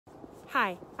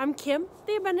Hi, I'm Kim,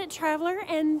 the Abundant Traveler,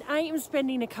 and I am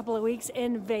spending a couple of weeks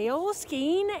in Vail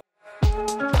skiing.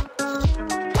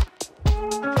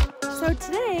 So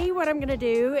today what I'm going to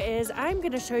do is I'm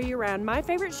going to show you around my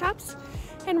favorite shops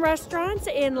and restaurants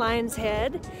in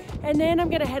Lionshead, and then I'm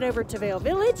going to head over to Vail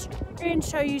Village and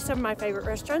show you some of my favorite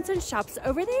restaurants and shops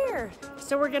over there.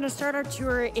 So we're going to start our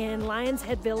tour in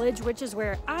Lionshead Village, which is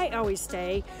where I always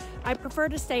stay. I prefer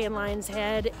to stay in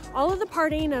Lionshead. All of the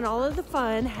partying and all of the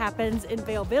fun happens in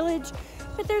Vail Village,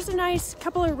 but there's a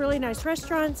couple of really nice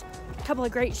restaurants, a couple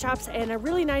of great shops, and a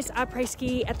really nice Apres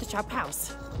Ski at the Chop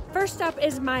House. First up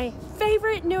is my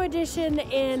favorite new addition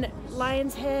in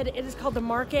Lionshead. It is called the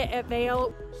Market at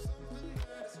Vail.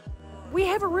 We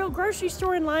have a real grocery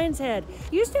store in Lionshead.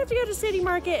 You used to have to go to City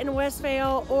Market in West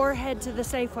Vail or head to the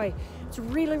Safeway. It's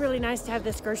really, really nice to have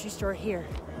this grocery store here.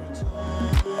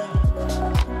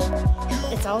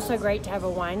 It's also great to have a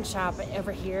wine shop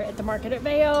over here at the Market at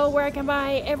Vail where I can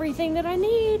buy everything that I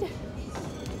need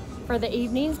for the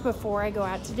evenings before I go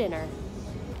out to dinner.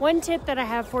 One tip that I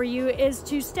have for you is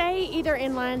to stay either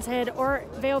in Lionshead or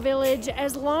Vail Village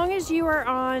as long as you are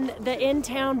on the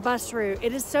in-town bus route.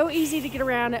 It is so easy to get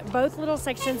around at both little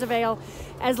sections of Vail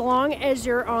as long as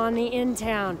you're on the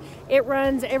in-town. It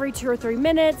runs every 2 or 3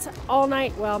 minutes all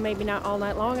night. Well, maybe not all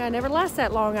night long. I never last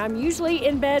that long. I'm usually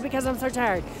in bed because I'm so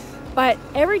tired. But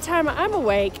every time I'm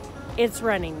awake, it's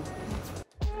running.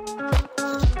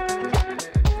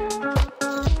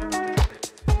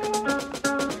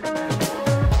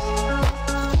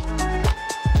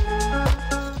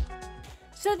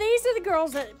 So these are the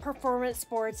girls at Performance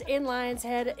Sports in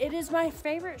Lionshead. It is my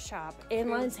favorite shop in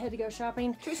Lionshead to go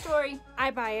shopping. True story.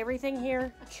 I buy everything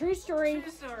here. True story.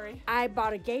 True story. I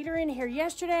bought a gator in here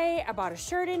yesterday. I bought a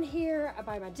shirt in here. I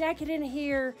buy my jacket in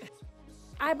here.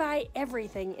 I buy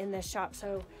everything in this shop,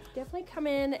 so definitely come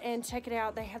in and check it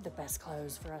out. They have the best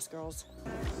clothes for us girls.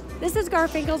 This is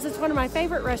Garfinkel's. It's one of my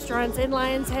favorite restaurants in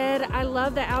Lionshead. I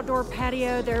love the outdoor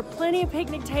patio. There are plenty of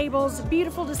picnic tables.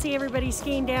 Beautiful to see everybody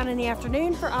skiing down in the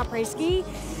afternoon for Apres Ski.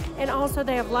 And also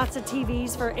they have lots of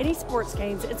TVs for any sports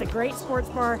games. It's a great sports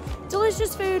bar.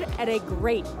 Delicious food at a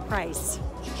great price.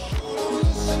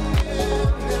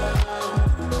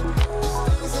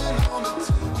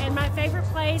 And my favorite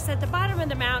place at the bottom of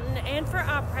the mountain and for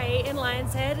Apres in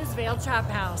Lionshead is Vail Chop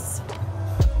House.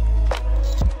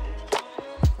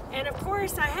 And of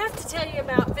course, I have to tell you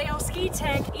about Vail Ski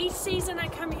Tech. Each season I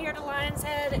come here to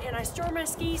Lionshead and I store my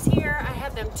skis here. I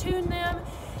have them tune them,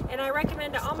 and I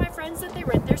recommend to all my friends that they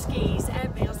rent their skis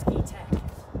at Vail Ski Tech.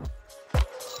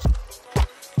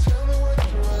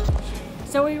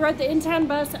 So we rode the in-town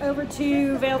bus over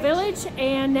to Vail Village,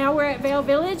 and now we're at Vail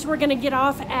Village. We're gonna get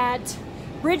off at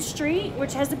Bridge Street,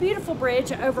 which has a beautiful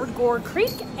bridge over Gore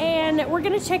Creek, and we're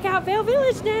gonna check out Vail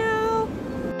Village now.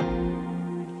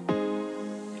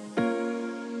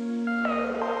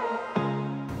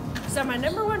 So my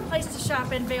number one place to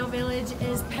shop in Vail Village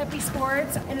is Peppy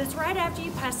Sports, and it's right after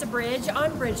you pass the bridge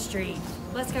on Bridge Street.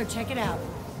 Let's go check it out.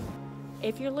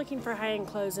 If you're looking for high-end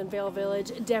clothes in Vail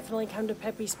Village, definitely come to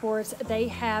Peppy Sports. They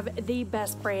have the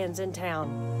best brands in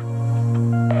town.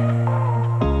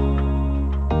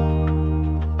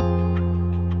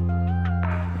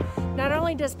 Not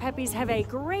only does Peppy's have a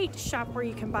great shop where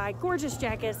you can buy gorgeous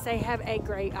jackets, they have a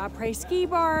great Apres ski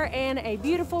bar and a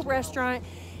beautiful restaurant.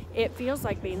 It feels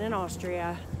like being in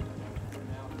Austria.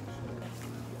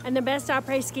 And the best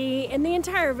Apres ski in the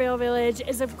entire Vail Village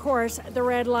is, of course, the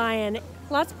Red Lion.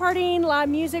 Lots of partying, a lot of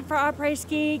music for Apres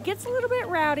ski. Gets a little bit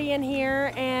rowdy in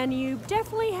here, and you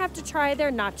definitely have to try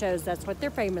their nachos. That's what they're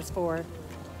famous for.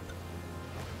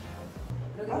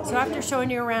 So after showing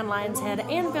you around Lionshead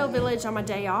and Vail Village on my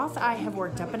day off, I have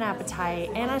worked up an appetite,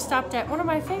 and I stopped at one of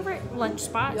my favorite lunch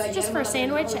spots just for a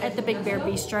sandwich at the Big Bear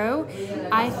Bistro.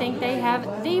 I think they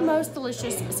have the most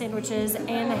delicious sandwiches,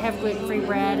 and they have gluten-free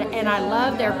bread, and I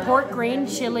love their pork green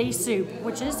chili soup,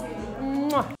 which is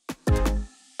mwah.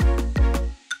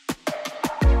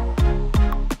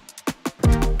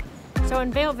 So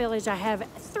in Vail Village, I have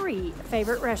 3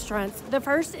 favorite restaurants. The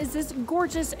first is this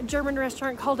gorgeous German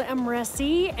restaurant called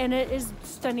Almresi, and it is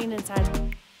stunning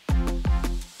inside.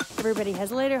 Everybody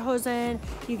has lederhosen.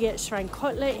 You get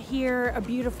Schweinkotlet here, a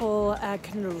beautiful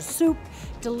canoodle soup,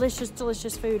 delicious,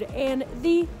 delicious food, and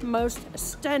the most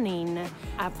stunning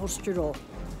Apfelstrudel.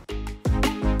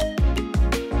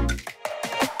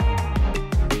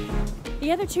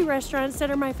 The other 2 restaurants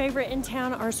that are my favorite in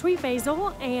town are Sweet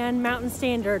Basil and Mountain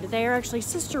Standard. They are actually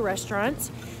sister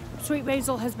restaurants. Sweet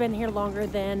Basil has been here longer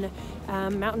than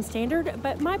Mountain Standard,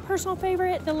 but my personal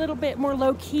favorite, the little bit more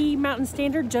low-key Mountain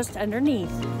Standard just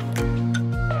underneath.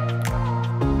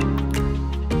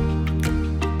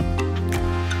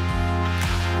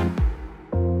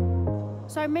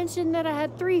 I mentioned that I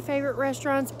had 3 favorite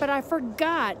restaurants, but I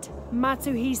forgot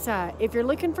Matsuhisa. If you're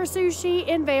looking for sushi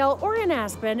in Vail or in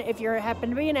Aspen, if you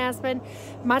happen to be in Aspen,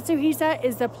 Matsuhisa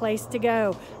is the place to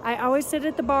go. I always sit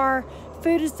at the bar.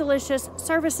 Food is delicious,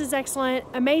 service is excellent,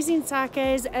 amazing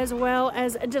sakes, as well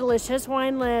as a delicious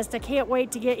wine list. I can't wait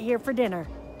to get here for dinner.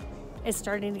 It's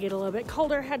starting to get a little bit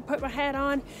colder. Had to put my hat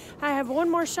on. I have one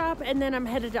more shop and then I'm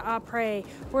headed to Apres.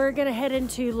 We're gonna head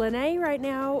into Lene right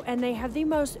now, and they have the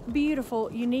most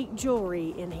beautiful, unique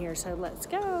jewelry in here. So let's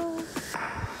go.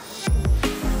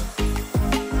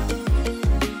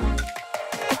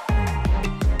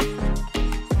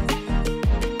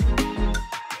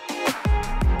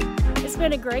 It's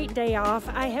been a great day off.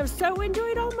 I have so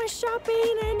enjoyed all my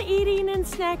shopping and eating and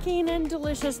snacking and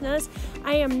deliciousness.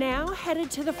 I am now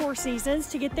headed to the Four Seasons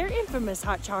to get their infamous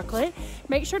hot chocolate.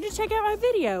 Make sure to check out my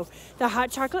video, the hot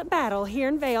chocolate battle here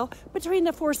in Vail between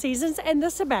the Four Seasons and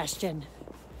the Sebastian.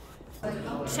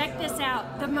 Check this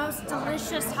out, the most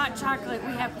delicious hot chocolate.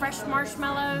 We have fresh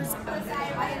marshmallows.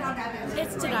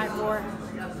 It's to die for.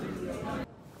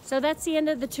 So that's the end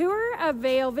of the tour of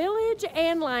Vail Village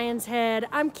and Lionshead.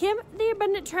 I'm Kim, the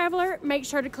Abundant Traveler. Make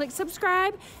sure to click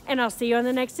subscribe, and I'll see you on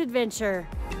the next adventure.